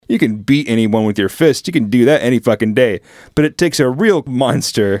You can beat anyone with your fist. You can do that any fucking day. But it takes a real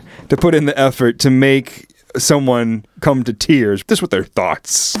monster to put in the effort to make someone come to tears just with their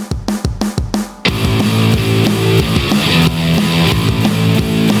thoughts.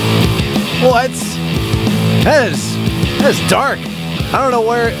 Well, that's dark. I don't know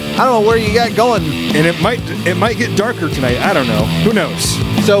where you got going. And it might get darker tonight. I don't know. Who knows?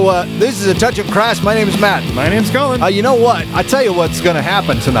 So this is A Touch of Crass. My name is Matt. My name's Colin. You know what? I tell you what's going to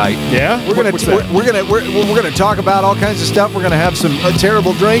happen tonight. Yeah? We're gonna talk about all kinds of stuff. We're gonna have some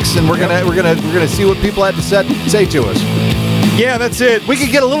terrible drinks, and we're gonna see what people have to say to us. Yeah, that's it. We could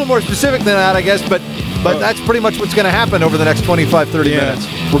get a little more specific than that, I guess, but that's pretty much what's going to happen over the next 25, 30 minutes.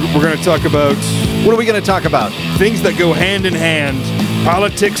 We're going to talk about... What are we going to talk about? Things that go hand in hand.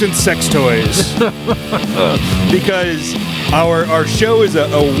 Politics and sex toys. Because our show is a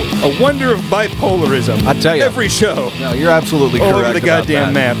wonder of bipolarism. I tell you. Every show. No, you're absolutely correct. All over the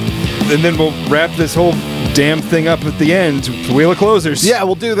goddamn map. And then we'll wrap this whole damn thing up at the end with the Wheel of Closers. Yeah,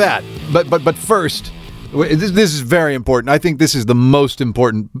 we'll do that. But first... This is very important. I think this is the most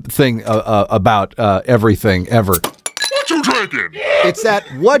important thing about everything ever. What you drinking? It's that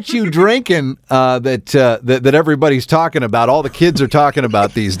what you drinking that everybody's talking about. All the kids are talking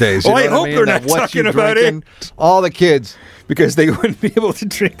about these days. Well, I hope they're not talking about it. All the kids. Because they wouldn't be able to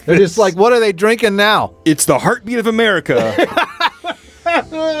drink this. They're just like, what are they drinking now? It's the heartbeat of America.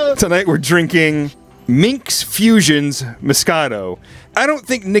 Tonight we're drinking Minx Fusions Moscato. I don't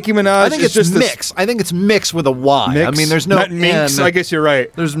think Nicki Minaj. I think it's just mix. I think it's mixed with a Y. Mix? I mean, there's no not Minx. I guess you're right.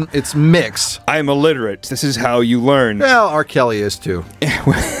 It's mix. I'm illiterate. This is how you learn. Well, R. Kelly is too.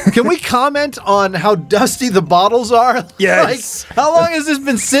 Can we comment on how dusty the bottles are? Yes. Like, how long has this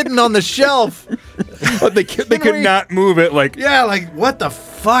been sitting on the shelf? But they could not move it. Like what the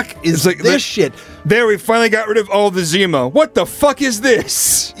fuck is this shit? There, we finally got rid of all the Zima. What the fuck is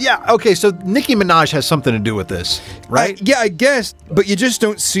this? Yeah, okay, so Nicki Minaj has something to do with this, right? I guess, but you just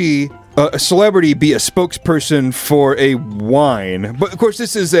don't see a celebrity be a spokesperson for a wine. But, of course,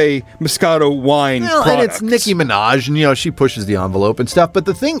 this is a Moscato wine product. And it's Nicki Minaj, and, she pushes the envelope and stuff. But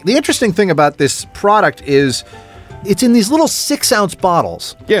the interesting thing about this product is it's in these little 6-ounce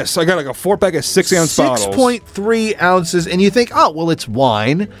bottles. Yes, I got like a 4-pack of 6-ounce bottles. 6.3 ounces, and you think, oh, well, it's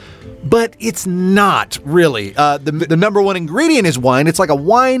wine. But it's not really. The number one ingredient is wine. It's like a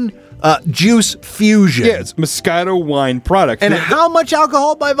wine juice fusion. Yeah, it's Moscato wine product. And how much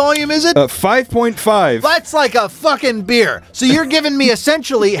alcohol by volume is it? 5.5. That's like a fucking beer. So you're giving me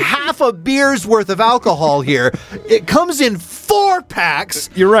essentially half a beer's worth of alcohol here. It comes in 4 packs.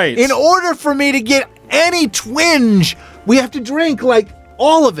 You're right. In order for me to get any twinge, we have to drink like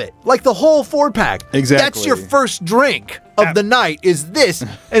all of it, like the whole 4-pack. Exactly. That's your first drink of the night is this.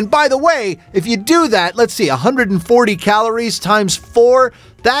 And by the way, if you do that, let's see, 140 calories times 4,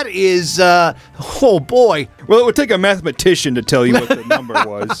 that is, oh boy. Well, it would take a mathematician to tell you what the number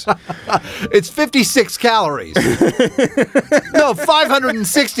was. It's 56 calories. No,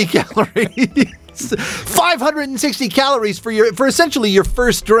 560 calories. 560 calories for essentially your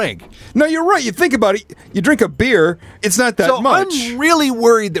first drink. No, you're right. You think about it. You drink a beer, it's not that much. I'm really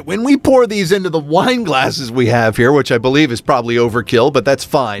worried that when we pour these into the wine glasses we have here, which I believe is probably overkill, but that's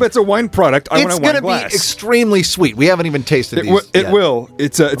fine. But it's a wine product. It's going to be extremely sweet. We haven't even tasted these It yet. will.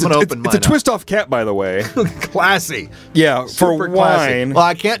 It's a twist-off cap, by the way. Classy. Yeah, Super for classy. wine. Well,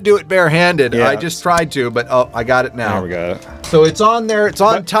 I can't do it barehanded. Yeah. I just tried to, but I got it now. There we got it. So it's on there. It's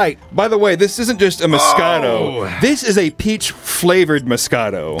on tight. By the way, this isn't just a Moscato. Oh. This is a peach-flavored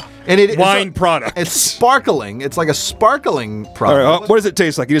Moscato. And wine product. It's sparkling. It's like a sparkling All product. right, what does it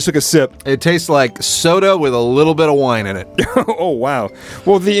taste like? You just took a sip. It tastes like soda with a little bit of wine in it. Oh, wow.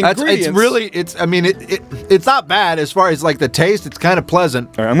 Well, the ingredients... It's not bad as far as like the taste. It's kind of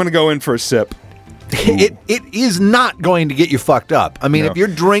pleasant. All right, I'm going to go in for a sip. It is not going to get you fucked up. I mean, if you're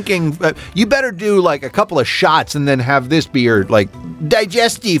drinking, you better do like a couple of shots and then have this be your like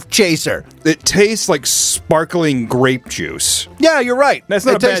digestive chaser. It tastes like sparkling grape juice. Yeah, you're right. That's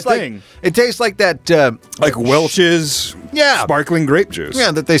not a bad thing. It tastes like that, like Welch's sparkling grape juice.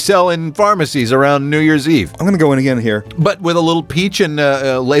 Yeah, that they sell in pharmacies around New Year's Eve. I'm going to go in again here. But with a little peach and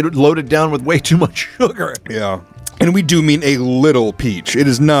loaded down with way too much sugar. Yeah. And we do mean a little peach. It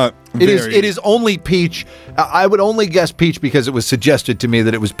is not very... It is only peach. I would only guess peach because it was suggested to me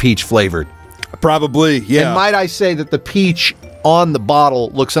that it was peach flavored. Probably, yeah. And might I say that the peach on the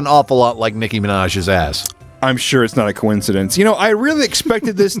bottle looks an awful lot like Nicki Minaj's ass. I'm sure it's not a coincidence. I really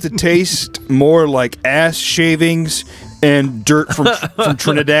expected this to taste more like ass shavings and dirt from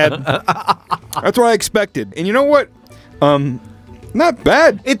Trinidad. That's what I expected. And you know what? Not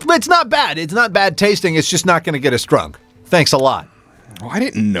bad. It's not bad. It's not bad tasting. It's just not going to get us drunk. Thanks a lot. Oh, I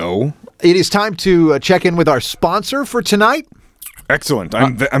didn't know. It is time to check in with our sponsor for tonight. Excellent.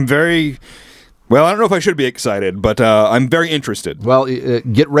 I'm very... Well, I don't know if I should be excited, but I'm very interested. Well,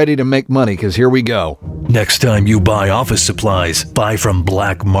 get ready to make money, because here we go. Next time you buy office supplies, buy from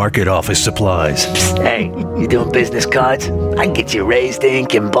Black Market Office Supplies. Hey, you doing business cards? I can get you raised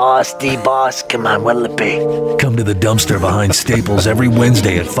ink, embossed, debossed. Come on, what'll it be? Come to the dumpster behind Staples every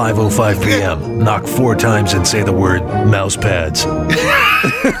Wednesday at 5:05 p.m. Knock 4 times and say the word mouse pads.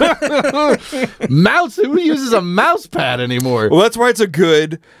 Mouse? Who uses a mouse pad anymore? Well, that's why it's a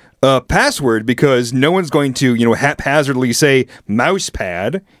good... password, because no one's going to, haphazardly say mouse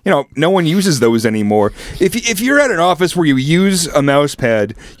pad. No one uses those anymore. If you're at an office where you use a mouse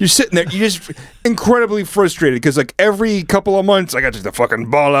pad, you're sitting there, you're just incredibly frustrated, because like every couple of months, I got to take the fucking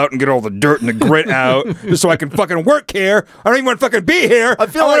ball out and get all the dirt and the grit out just so I can fucking work here. I don't even want to fucking be here. I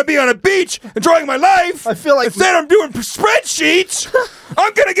want to be on a beach enjoying my life. I feel like instead I'm doing spreadsheets.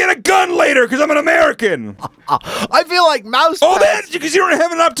 I'm gonna get a gun later because I'm an American. I feel like mouse pads. Oh, that's because you don't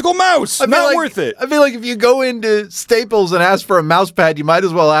have an optical mouse. Not worth it. I feel like if you go into Staples and ask for a mouse pad, you might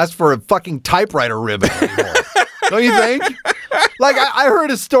as well ask for a fucking typewriter ribbon anymore. Don't you think? Like, I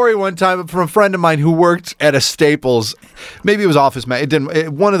heard a story one time from a friend of mine who worked at a Staples. Maybe it was Office Max.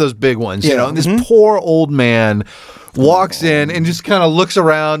 One of those big ones, you know. And this poor old man walks in and just kind of looks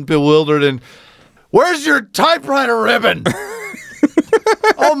around, bewildered, and, "Where's your typewriter ribbon?"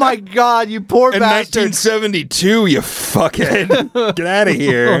 Oh my God, you poor bastard. In 1972, you fuckhead. Get out of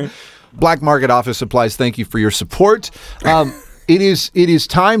here. Black Market Office Supplies, thank you for your support. It is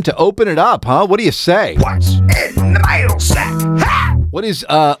time to open it up, huh? What do you say? What's in the mail sack? Ha! What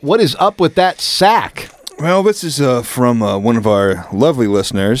is up with that sack? Well, this is from one of our lovely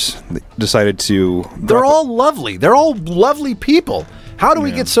listeners that decided to... They're all lovely. They're all lovely people. How do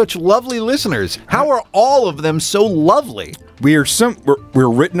we get such lovely listeners? How are all of them so lovely? We're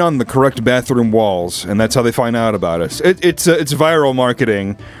written on the correct bathroom walls, and that's how they find out about us. It's viral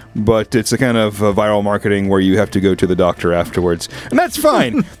marketing, but it's a kind of viral marketing where you have to go to the doctor afterwards, and that's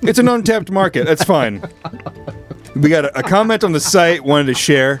fine. It's an untapped market. That's fine. We got a comment on the site, wanted to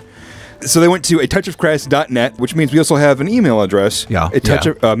share. So they went to atouchofcrass.net, which means we also have an email address. Yeah.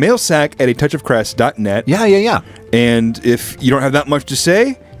 Mailsack at atouchofcrass.net. Yeah. And if you don't have that much to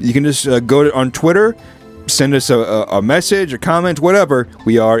say, you can just go on Twitter, send us a message, a comment, whatever.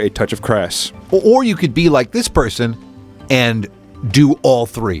 We are A Touch of Crass. Or you could be like this person and do all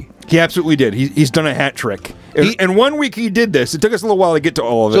three. He absolutely did. He's done a hat trick. In 1 week he did this. It took us a little while to get to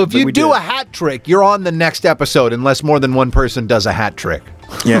all of it. So if you do a hat trick, you're on the next episode unless more than one person does a hat trick.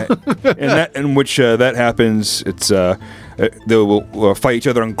 Yeah, in which that happens, it's they will fight each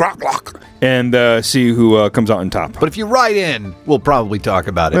other on Glock and see who comes out on top. But if you write in, we'll probably talk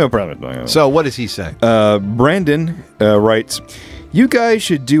about it. We'll probably talk about it. So what does he say? Brandon writes, "You guys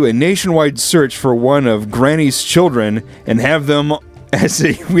should do a nationwide search for one of Granny's children and have them as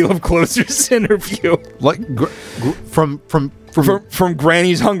a Wheel of Closers interview." Like from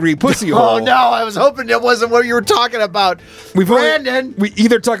Granny's hungry pussy hole. Oh no, I was hoping that wasn't what you were talking about. Brandon! We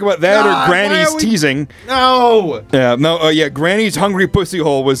either talk about that or Granny's teasing. No! Granny's hungry pussy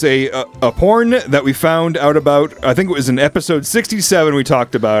hole was a porn that we found out about. I think it was in episode 67 we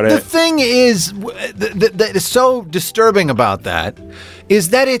talked about it. The thing is, that is so disturbing about that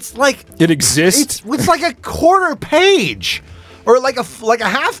is that it's like... It exists? It's like a quarter page. Or like a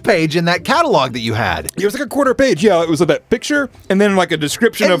half page in that catalog that you had. It was like a quarter page. Yeah, it was like that picture, and then like a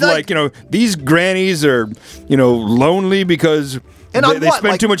description of these grannies are, lonely because they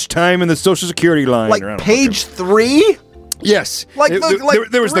spend too much time in the Social Security line. Like page 3? Yes.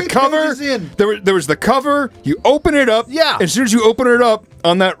 There was the cover. There was the cover. You open it up. Yeah. As soon as you open it up,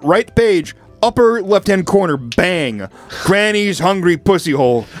 on that right page, upper left-hand corner, bang, Granny's hungry pussy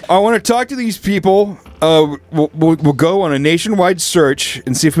hole. I want to talk to these people. We'll go on a nationwide search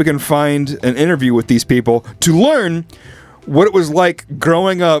and see if we can find an interview with these people to learn what it was like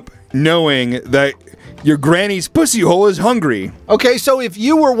growing up knowing that your granny's pussy hole is hungry. Okay, so if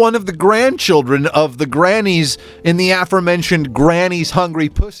you were one of the grandchildren of the grannies in the aforementioned Granny's hungry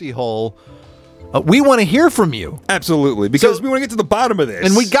pussy hole, we want to hear from you. Absolutely, because we want to get to the bottom of this.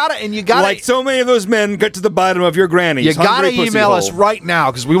 And you gotta... Like so many of those men got to the bottom of your granny's You gotta hungry pussy email hole. us right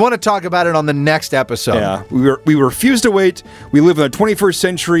now, because we want to talk about it on the next episode. Yeah, we refuse to wait. We live in the 21st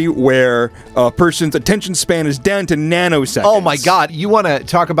century where a person's attention span is down to nanoseconds. Oh my God, you want to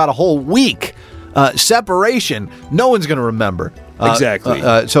talk about a whole week separation? No one's going to remember. Exactly.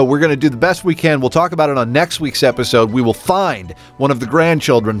 So we're going to do the best we can. We'll talk about it on next week's episode. We will find one of the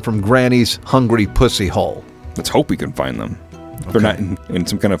grandchildren from Granny's hungry pussy hole. Let's hope we can find them. They're not in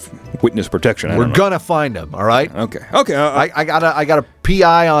some kind of witness protection. We're gonna find him. All right. Okay. I got a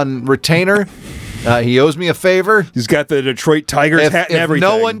PI on retainer. He owes me a favor. He's got the Detroit Tigers hat and everything. If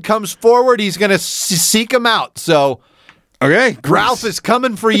no one comes forward, he's gonna seek him out. So, okay, Ralph is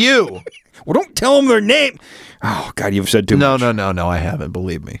coming for you. Well, don't tell him their name. Oh God, you've said too much. No, I haven't.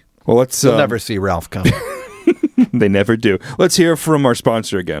 Believe me. Well, let's. You'll never see Ralph coming. They never do. Let's hear from our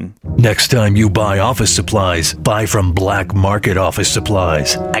sponsor again. Next time you buy office supplies, buy from Black Market Office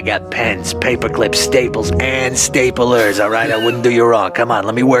Supplies. I got pens, paper clips, staples, and staplers, all right? I wouldn't do you wrong. Come on,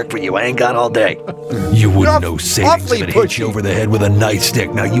 let me work for you. I ain't got all day. You wouldn't know awfully savings if it hit you pushy. over the head with a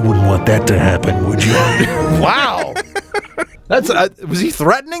nightstick. Now, you wouldn't want that to happen, would you? Wow. That's was he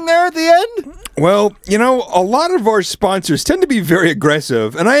threatening there at the end? Well, a lot of our sponsors tend to be very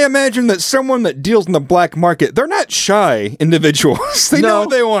aggressive, and I imagine that someone that deals in the black market, they're not shy individuals. They know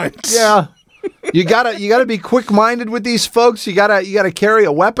what they want. Yeah. You gotta be quick-minded with these folks. You gotta carry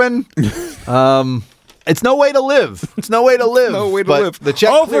a weapon. It's no way to live. No way to But live. The check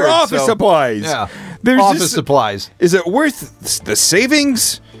all cleared, for office so- supplies. Yeah. There's Office supplies. Is it worth the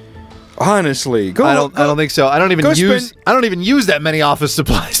savings? Honestly, I don't think so. I don't even use that many office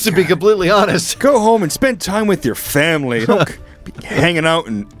supplies, to be completely honest. Go home and spend time with your family. Don't be hanging out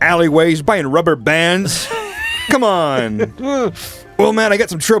in alleyways, buying rubber bands. Come on. Well, man, I got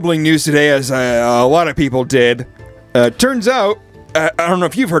some troubling news today, as a lot of people did. Turns out, I don't know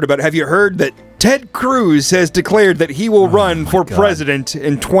if you've heard about it. Have you heard that Ted Cruz has declared that he will run for president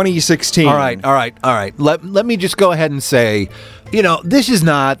in 2016? All right. Let me just go ahead and say, this is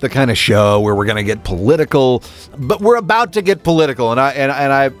not the kind of show where we're going to get political, but we're about to get political, and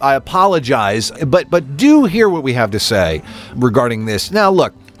I apologize, but do hear what we have to say regarding this. Now,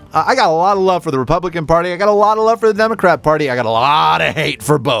 look, I got a lot of love for the Republican Party. I got a lot of love for the Democrat Party. I got a lot of hate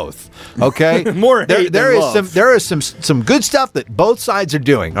for both. Okay, More hate than love. There is some good stuff that both sides are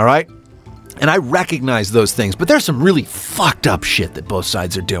doing. All right. And I recognize those things, but there's some really fucked up shit that both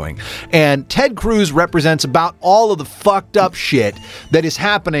sides are doing. And Ted Cruz represents about all of the fucked up shit that is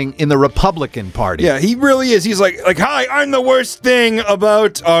happening in the Republican Party. Yeah, he really is. He's like, hi, I'm the worst thing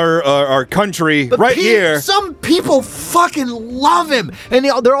about our country But here. Some people fucking love him. And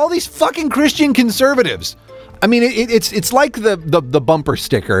there are all these fucking Christian conservatives. I mean, it's like the bumper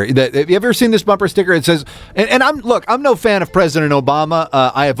sticker. Have you ever seen this bumper sticker? It says, and I'm no fan of President Obama.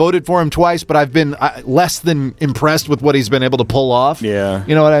 I have voted for him twice, but I've been less than impressed with what he's been able to pull off. Yeah.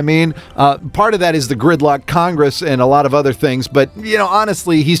 You know what I mean? Part of that is the gridlock Congress and a lot of other things. But,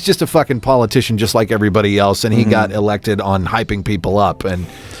 honestly, he's just a fucking politician just like everybody else. And he got elected on hyping people up. And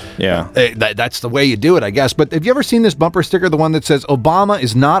Yeah. That's the way you do it, I guess. But have you ever seen this bumper sticker, the one that says, Obama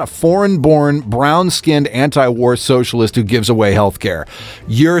is not a foreign-born, brown-skinned anti-war socialist who gives away health care?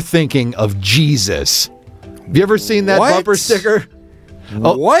 You're thinking of Jesus. Have you ever seen that What? bumper sticker?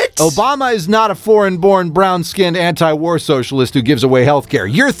 What? Obama is not a foreign-born, brown-skinned anti-war socialist who gives away health care.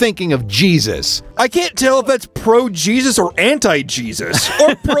 You're thinking of Jesus. I can't tell if that's pro-Jesus or anti-Jesus,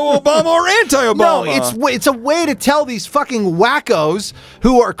 or pro-Obama or anti-Obama. No, it's a way to tell these fucking wackos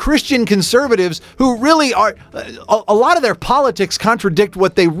who are Christian conservatives who really are. A lot of their politics contradict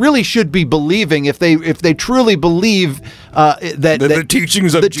what they really should be believing if they truly believe the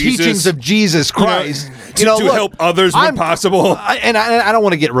teachings of Jesus. teachings of Jesus Christ. To help others when possible. I don't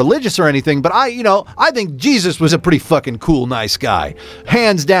want to get religious or anything, but I think Jesus was a pretty fucking cool, nice guy,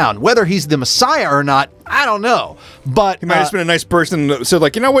 hands down. Whether he's the Messiah or not, I don't know. But He might have just been a nice person that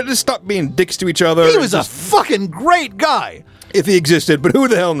said, you know what, just stop being dicks to each other. he was a fucking great guy. If he existed, but who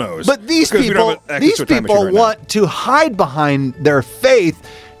the hell knows? But these Because we don't people, have access to a time machine right now. want to hide behind their faith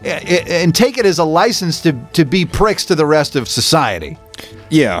and take it as a license to be pricks to the rest of society.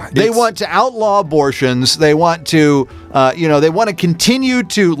 Yeah. They want to outlaw abortions. They want to, they want to continue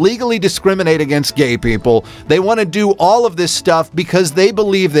to legally discriminate against gay people. They want to do all of this stuff because they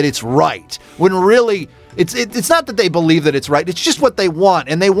believe that it's right. When really, it's not that they believe that it's right. It's just what they want.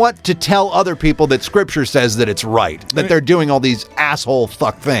 And they want to tell other people that Scripture says that it's right, that they're doing all these asshole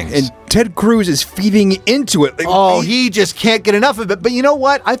fuck things. And Ted Cruz is feeding into it. He just can't get enough of it. But you know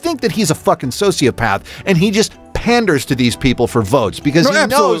what? I think that he's a fucking sociopath, and he just panders to these people for votes because he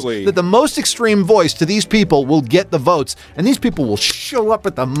knows that the most extreme voice to these people will get the votes, and these people will show up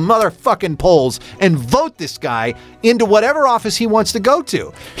at the motherfucking polls and vote this guy into whatever office he wants to go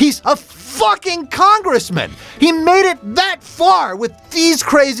to. He's a fucking congressman. He made it that far with these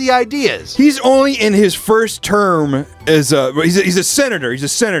crazy ideas. He's only in his first term as he's a senator. He's a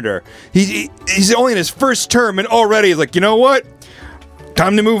senator. He's only in his first term, and already he's like, you know what?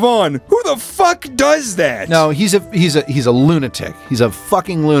 Time to move on. Who the fuck does that? No, he's a lunatic. He's a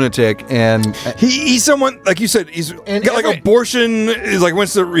fucking lunatic, and he's someone, like you said, he's got like abortion, is like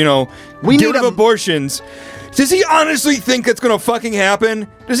wants to, We get need rid of abortions. Does he honestly think that's going to fucking happen?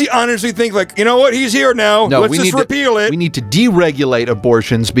 Does he honestly think, like, you know what, he's here now, let's just repeal it? We need to deregulate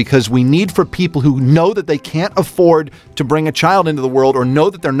abortions because we need for people who know that they can't afford to bring a child into the world or know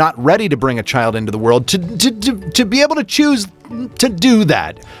that they're not ready to bring a child into the world to be able to choose to do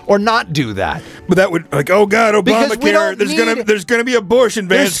that or not do that. But that would, like, oh God, Obamacare, there's gonna be abortion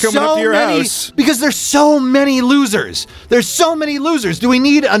bans coming up to your house. Because there's so many losers. There's so many losers. Do we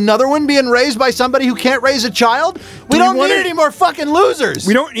need another one being raised by somebody who can't raise a child? We don't need any more fucking losers.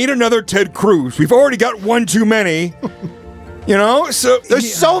 We don't need another Ted Cruz. We've already got one too many. So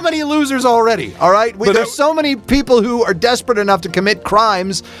there's so many losers already, all right? There's so many people who are desperate enough to commit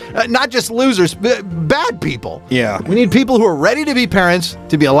crimes, not just losers, bad people. Yeah. We need people who are ready to be parents,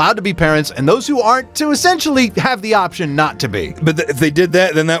 to be allowed to be parents, and those who aren't to essentially have the option not to be. But if they did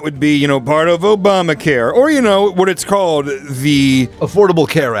that, then that would be, part of Obamacare. Or, what it's called, the Affordable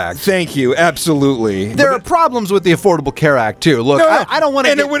Care Act. Thank you, absolutely. There are problems with the Affordable Care Act, too. Look, I don't want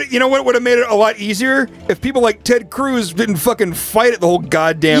to... And it would, what would have made it a lot easier? If people like Ted Cruz didn't fucking fight it the whole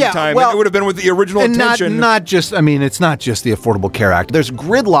goddamn time. Well, it would have been with the original intention. Not just, it's not just the Affordable Care Act. There's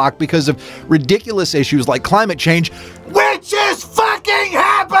gridlock because of ridiculous issues like climate change, which is fucking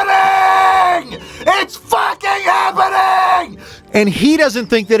happening! It's fucking happening! And he doesn't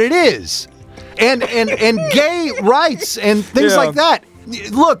think that it is. And gay rights and things like that.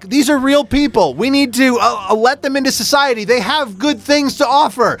 Look, these are real people. We need to let them into society. They have good things to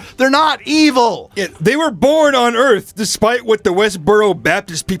offer. They're not evil. Yeah, they were born on Earth, despite what the Westboro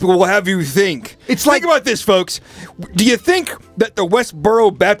Baptist people will have you think. Think about this, folks. Do you think that the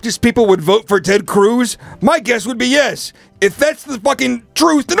Westboro Baptist people would vote for Ted Cruz? My guess would be yes. If that's the fucking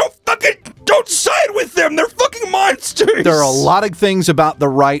truth, then don't side with them. They're fucking monsters. There are a lot of things about the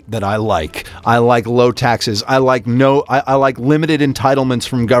right that I like. I like low taxes. I like limited entitlements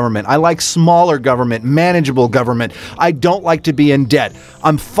from government. I like smaller government, manageable government. I don't like to be in debt.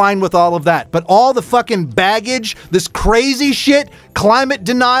 I'm fine with all of that. But all the fucking baggage, this crazy shit, climate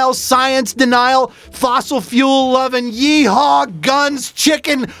denial, science denial, fossil fuel loving, yeehaw, guns,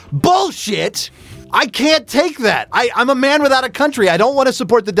 chicken, bullshit. I can't take that. I'm a man without a country. I don't want to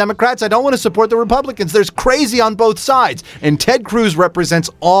support the Democrats. I don't want to support the Republicans. There's crazy on both sides. And Ted Cruz represents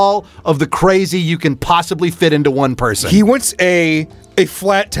all of the crazy you can possibly fit into one person. He wants a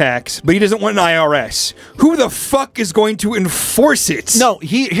flat tax, but he doesn't want an IRS. Who the fuck is going to enforce it? No,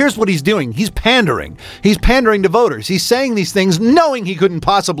 here's what he's doing. He's pandering. He's pandering to voters. He's saying these things knowing he couldn't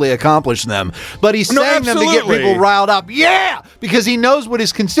possibly accomplish them, but he's saying them to get people riled up. Yeah! Because he knows what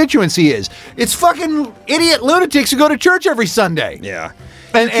his constituency is. It's fucking idiot lunatics who go to church every Sunday. Yeah.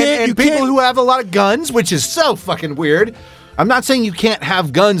 And people who have a lot of guns, which is so fucking weird. I'm not saying you can't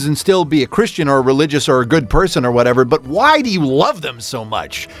have guns and still be a Christian or a religious or a good person or whatever, but why do you love them so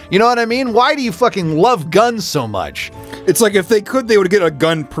much? You know what I mean? Why do you fucking love guns so much? It's like if they could, they would get a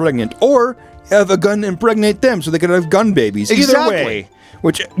gun pregnant or have a gun impregnate them so they could have gun babies. Exactly. Either way.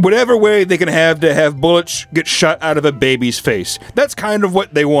 Whatever way they can have to have bullets get shot out of a baby's face. That's kind of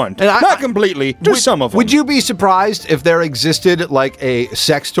what they want. Not completely, just some of them. Would you be surprised if there existed like a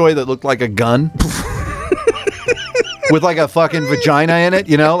sex toy that looked like a gun? With like a fucking vagina in it,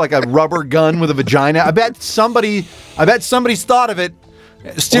 like a rubber gun with a vagina. I bet somebody's thought of it.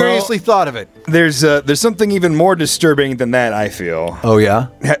 Seriously thought of it. There's something even more disturbing than that, I feel. Oh yeah?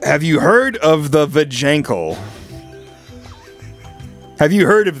 Have you heard of the Vajankle? Have you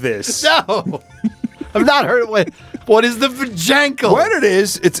heard of this? No. I've not heard of it. What is the Vajankle? What it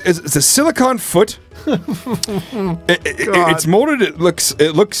is, it's a silicone foot. It's molded. It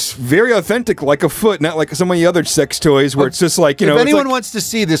looks very authentic, like a foot, not like some of the other sex toys where it's just like, If anyone wants to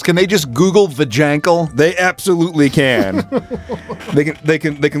see this, can they just Google Vajankle? They absolutely can. They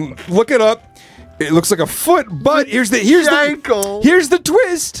can look it up. It looks like a foot, but here's the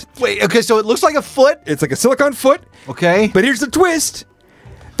twist. Wait, okay, so it looks like a foot? It's like a silicone foot. Okay. But here's the twist.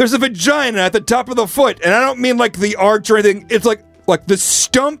 There's a vagina at the top of the foot, and I don't mean like the arch or anything. It's like the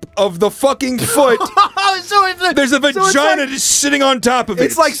stump of the fucking foot. There's a vagina just sitting on top of it.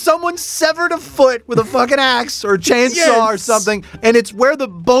 It's like someone severed a foot with a fucking axe or a chainsaw or something, and it's where the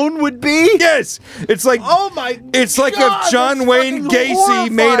bone would be? Yes. It's like, oh my God, it's like if John Wayne Gacy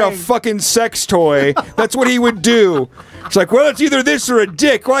horrifying. made a fucking sex toy. That's what he would do. It's like, well, it's either this or a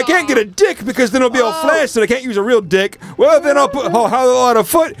dick. Well, I can't get a dick because then it'll be all flashed and I can't use a real dick. Well, then I'll have a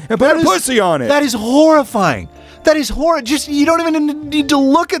foot and put a pussy on it. That is horrifying. That is horrid. Just you don't even need to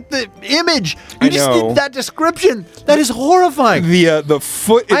look at the image. You just need that description. That is horrifying. The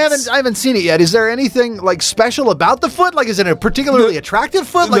foot. I haven't seen it yet. Is there anything like special about the foot? Like, is it a particularly attractive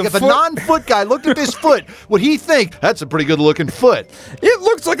foot? Like, if a non-foot guy looked at this foot, would he think that's a pretty good looking foot? It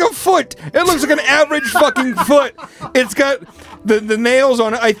looks like a foot. It looks like an average fucking foot. It's got the nails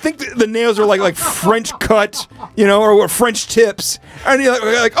on it. I think the nails are like French cut, or French tips. And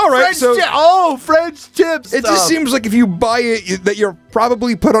you're like, all right, French tips. It just seems like if you buy it, that you're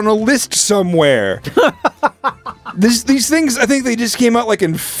probably put on a list somewhere. These things, I think they just came out like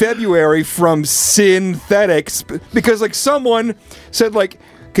in February from Synthetics, because like someone said like,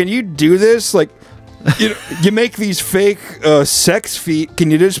 can you do this? Like, you make these fake sex feet.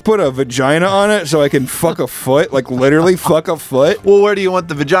 Can you just put a vagina on it so I can fuck a foot? Like literally fuck a foot? Well, where do you want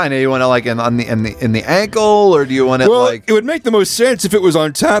the vagina? You want it like in the ankle, or do you want it like? It would make the most sense if it was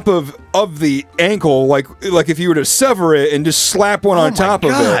on top of the ankle, like if you were to sever it and just slap one on top of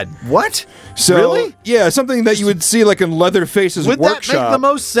it. What? So, really? Yeah, something that you would see like in Leatherface's workshop. Would that make the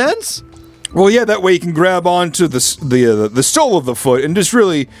most sense? Well, yeah, that way you can grab onto the sole of the foot and just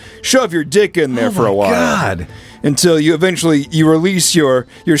really shove your dick in there for a while. God. Until you eventually release your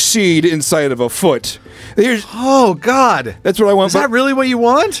seed inside of a foot. Oh, God. That's what I want. Is that really what you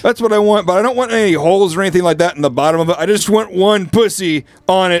want? That's what I want, but I don't want any holes or anything like that in the bottom of it. I just want one pussy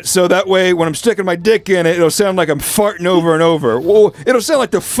on it, so that way when I'm sticking my dick in it, it'll sound like I'm farting over and over. Well, it'll sound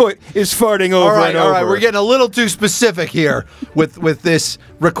like the foot is farting over and over. All right, we're getting a little too specific here with this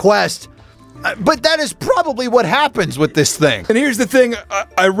request. But that is probably what happens with this thing. And here's the thing.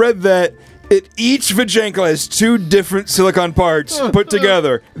 I read that each Vajankle has 2 different silicone parts put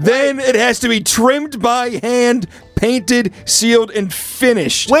together. Then it has to be trimmed by hand, painted, sealed, and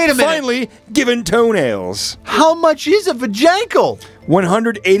finished. Wait a minute. Finally, given toenails. How much is a Vajankle?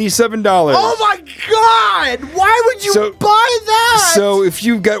 $187. Oh my God! Why would you buy that? So if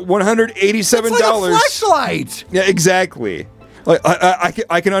you've got $187... That's like a flashlight. Yeah, exactly. Like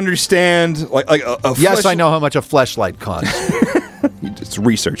I can understand like a yes, I know how much a fleshlight costs. It's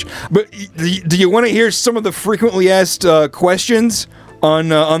research. But do you want to hear some of the frequently asked questions on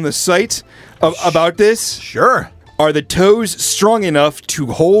the site about this? Sure. Are the toes strong enough to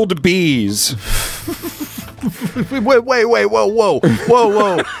hold bees? Wait, whoa.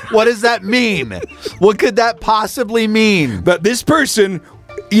 What does that mean? What could that possibly mean? That this person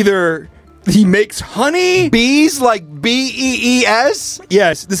either... He makes honey? Bees, like B-E-E-S?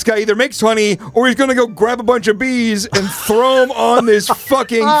 Yes, this guy either makes honey or he's gonna go grab a bunch of bees and throw them on this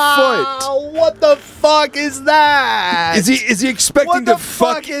fucking foot. What the fuck is that? Is he expecting to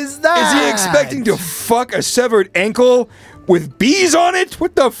fuck? What the fuck is that? Is he expecting to fuck a severed ankle with bees on it?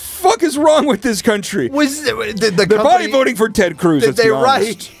 What the fuck is wrong with this country? They're probably voting for Ted Cruz. Did they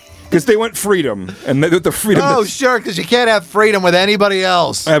write? Because they want freedom, and the freedom. Oh, sure, because you can't have freedom with anybody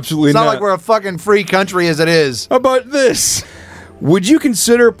else. Absolutely not. It's not like we're a fucking free country as it is. How about this? Would you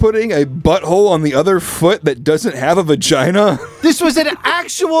consider putting a butthole on the other foot that doesn't have a vagina? This was an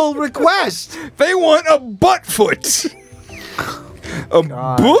actual request. They want a butt foot.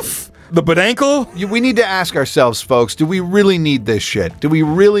 Boof? The Vajankle? We need to ask ourselves, folks, do we really need this shit? Do we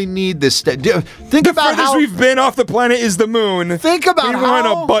really need this? Think about how we've been off the planet is the moon. Think about we want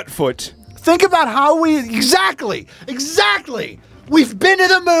a butt foot. Think about how we... Exactly. We've been to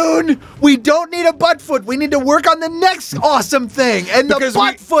the moon. We don't need a butt foot. We need to work on the next awesome thing. And the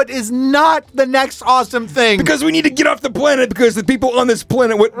butt foot is not the next awesome thing. Because we need to get off the planet because the people on this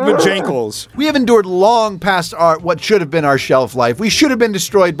planet with Vajankles. We have endured long past what should have been our shelf life. We should have been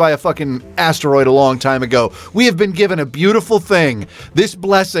destroyed by a fucking asteroid a long time ago. We have been given a beautiful thing. This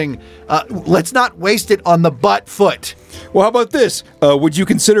blessing, let's not waste it on the butt foot. Well, how about this? Would you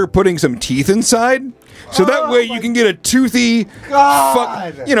consider putting some teeth inside? So that way you can get a toothy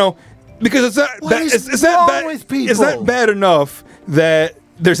fuck, because it's not bad enough that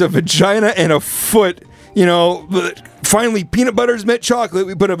there's a vagina and a foot, finally peanut butter's met chocolate,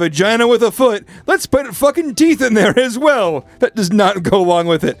 we put a vagina with a foot, let's put fucking teeth in there as well. That does not go along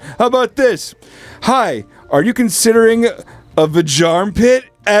with it. How about this? Hi, are you considering a vajarmpit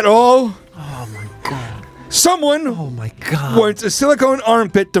at all? Oh my God. Someone wants a silicone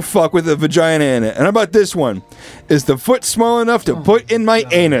armpit to fuck with a vagina in it. And how about this one? Is the foot small enough to put in my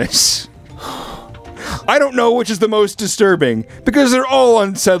anus? I don't know which is the most disturbing because they're all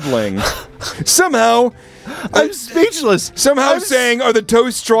unsettling. Somehow, I'm speechless. Saying are the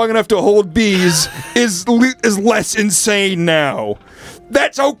toes strong enough to hold bees is less insane now.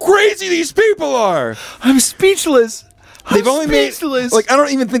 That's how crazy these people are. I'm speechless. They've only made, like, I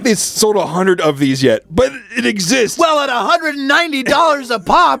don't even think they sold 100 of these yet, but it exists. Well, at $190 a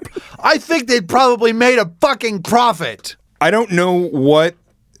pop, I think they'd probably made a fucking profit. I don't know what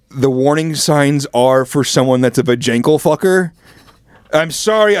the warning signs are for someone that's a Vajankle fucker. I'm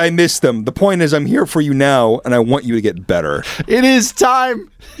sorry I missed them. The point is I'm here for you now, and I want you to get better. It is time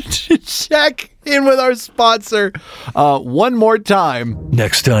to check in with our sponsor one more time.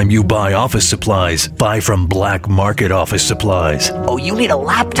 Next time you buy office supplies, buy from Black Market Office Supplies. Oh, you need a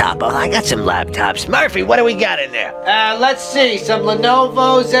laptop? Oh, I got some laptops. Murphy, what do we got in there? Let's see. Some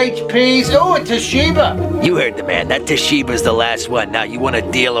Lenovo's, HP's. Oh, a Toshiba. You heard the man. That Toshiba's the last one. Now, you want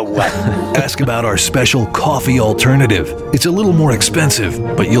a deal or what? Ask about our special coffee alternative. It's a little more expensive,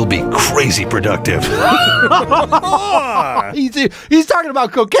 but you'll be crazy productive. He's talking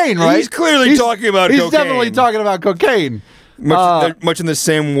about cocaine, right? He's clearly talking about cocaine. He's definitely talking about cocaine. Much in the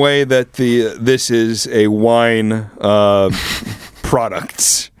same way that this is a wine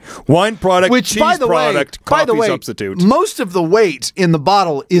product. Wine product, which, cheese by the product, coffee substitute. Most of the weight in the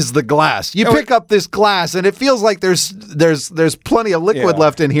bottle is the glass. You pick up this glass, and it feels like there's plenty of liquid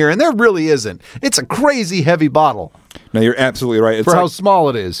left in here, and there really isn't. It's a crazy heavy bottle. No, you're absolutely right. It's for how small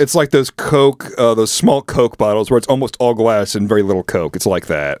it is. It's like those Coke, those small Coke bottles where it's almost all glass and very little Coke. It's like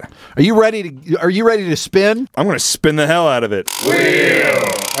that. Are you ready to spin? I'm going to spin the hell out of it. Wheel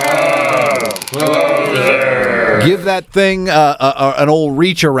of Closer. Give that thing an old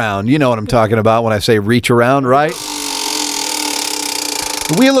reach around. You know what I'm talking about when I say reach around, right?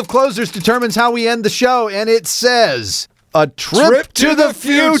 The Wheel of Closers determines how we end the show, and it says, a trip to the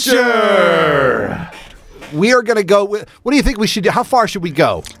future. We are going to go with, what do you think we should do? How far should we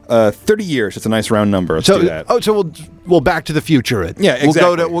go? 30 years. It's a nice round number. Let's do that. So we'll back to the future it. Yeah,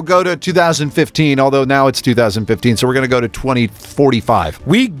 exactly. We'll go to 2015, although now it's 2015, so we're going to go to 2045.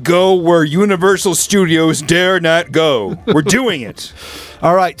 We go where Universal Studios dare not go. We're doing it.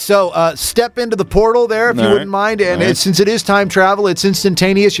 All right, so step into the portal there, if you wouldn't mind. And since it is time travel, it's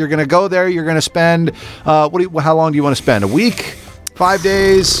instantaneous. You're going to go there. You're going to spend, how long do you want to spend? A week? 5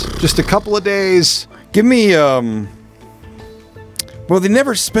 days? Just a couple of days? Give me, well, they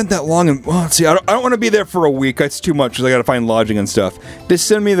never spent that long. Let's see, I don't want to be there for a week. That's too much because I got to find lodging and stuff. Just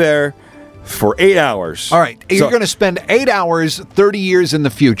send me there for 8 hours. All right, you're going to spend 8 hours, 30 years in the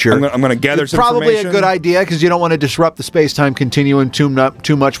future. I'm going to gather some probably information. A good idea because you don't want to disrupt the space-time continuum too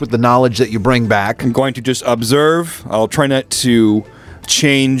much with the knowledge that you bring back. I'm going to just observe. I'll try not to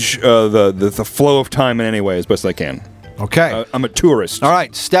change the flow of time in any way as best I can. Okay. I'm a tourist. All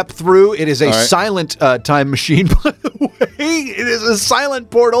right. Step through. It is a silent time machine, by the way. It is a silent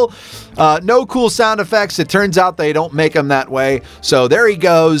portal. No cool sound effects. It turns out they don't make them that way. So there he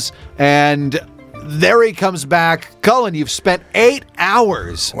goes. And there he comes back. Cullen, you've spent 8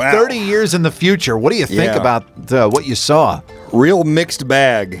 hours, 30 years in the future. What do you think about what you saw? Real mixed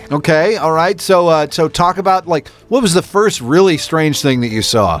bag. Okay. All right. So talk about, what was the first really strange thing that you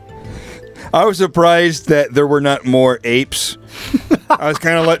saw? I was surprised that there were not more apes. I was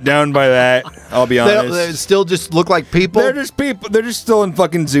kind of let down by that, I'll be honest. They still just look like people? They're just people. They're just still in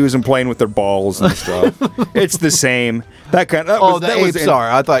fucking zoos and playing with their balls and stuff. It's the same. The apes are.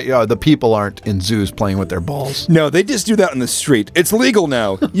 I thought the people aren't in zoos playing with their balls. No, they just do that on the street. It's legal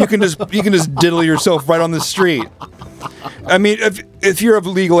now. You can just diddle yourself right on the street. I mean, if you're of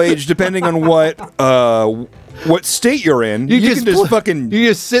legal age, depending on what state you're in, you can just fucking... You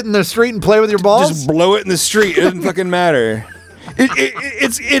just sit in the street and play with your balls? Just blow it in the street. It doesn't fucking matter.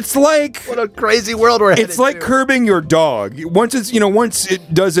 It's like... What a crazy world we're headed It's like to. Curbing your dog. Once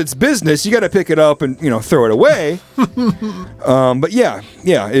it does its business, you got to pick it up and throw it away. But yeah,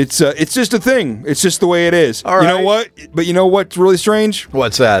 it's just a thing. It's just the way it is. All right. You know what? But you know what's really strange?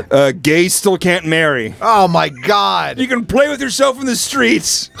 What's that? Gays still can't marry. Oh my God! You can play with yourself in the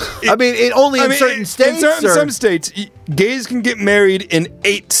streets. In certain states. In some states, gays can get married in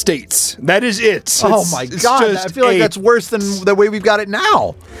 8 states. That is it. Oh my God! I feel like that's worse than the way we've got it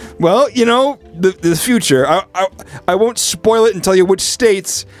now. Well, the future. I won't spoil it and tell you which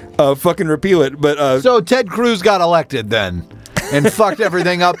states fucking repeal it. But so Ted Cruz got elected then. And fucked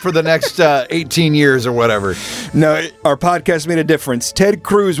everything up for the next 18 years or whatever. No, our podcast made a difference. Ted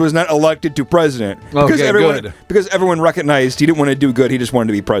Cruz was not elected to president. Because everyone recognized he didn't want to do good. He just wanted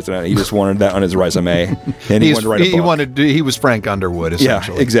to be president. He just wanted that on his resume. And he wanted to write a book. He was Frank Underwood,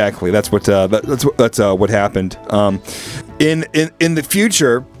 essentially. Yeah, exactly. That's what happened. In the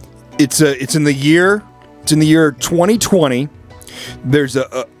future, it's in the year 2020. There's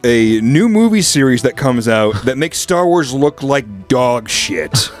a new movie series that comes out that makes Star Wars look like dog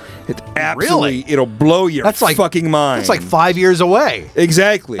shit. It absolutely, it'll blow your fucking mind. That's like 5 years away.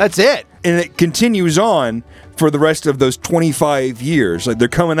 Exactly. That's it. And it continues on for the rest of those 25 years. Like, they're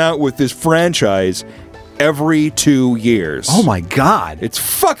coming out with this franchise every 2 years. Oh my God. It's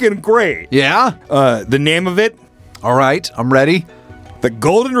fucking great. Yeah? The name of it? All right, I'm ready. The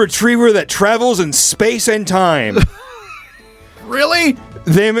Golden Retriever that travels in space and time. Really?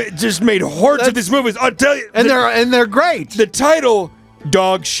 They just made hordes of these movies. I'll tell you. And they're great. The title,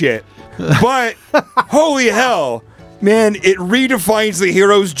 dog shit. But holy hell, man, it redefines the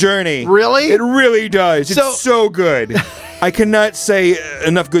hero's journey. Really? It really does. It's so good. I cannot say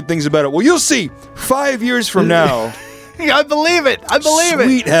enough good things about it. Well, you'll see 5 years from now. I believe it. I believe it.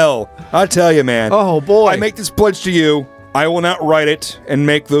 Sweet hell. I'll tell you, man. Oh, boy. I make this pledge to you. I will not write it and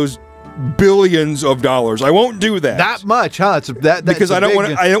make those billions of dollars. I won't do that. That much, huh? Because I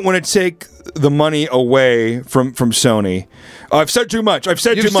don't want to take the money away from Sony. I've said too much. You've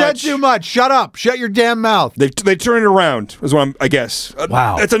said too much. Shut up. Shut your damn mouth. They turn it around. Is what I guess.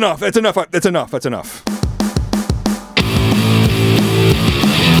 Wow. That's enough. That's enough.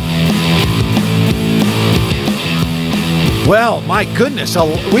 Well, my goodness,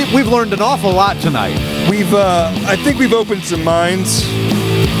 we've learned an awful lot tonight. I think we've opened some minds,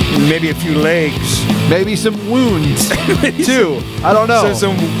 maybe a few legs, maybe some wounds too. I don't know.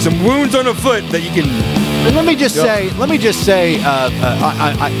 So some wounds on a foot that you can. And let me just say,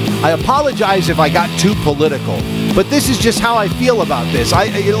 I apologize if I got too political, but this is just how I feel about this.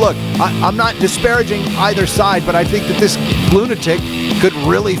 I'm not disparaging either side, but I think that this lunatic could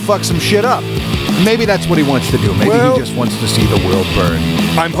really fuck some shit up. Maybe that's what he wants to do. Maybe he just wants to see the world burn.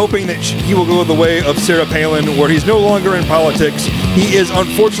 I'm hoping that he will go the way of Sarah Palin, where he's no longer in politics. He is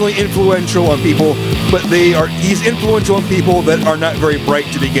unfortunately influential on people, but he's influential on people that are not very bright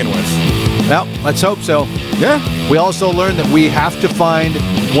to begin with. Well, let's hope so. Yeah. We also learned that we have to find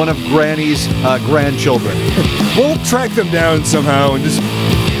one of Granny's grandchildren. We'll track them down somehow and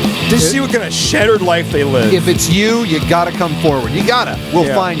just see what kind of shattered life they live. If it's you gotta come forward. You gotta.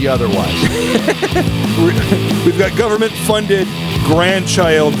 We'll find you otherwise. We've got government-funded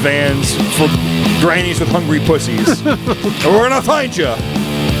grandchild vans for grannies with hungry pussies. And we're gonna find you.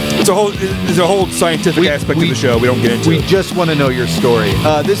 There's a whole scientific aspect of the show we don't get into. We just want to know your story.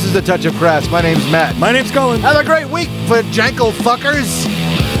 This is A Touch of Crass. My name's Matt. My name's Colin. Have a great week, Vajankle fuckers.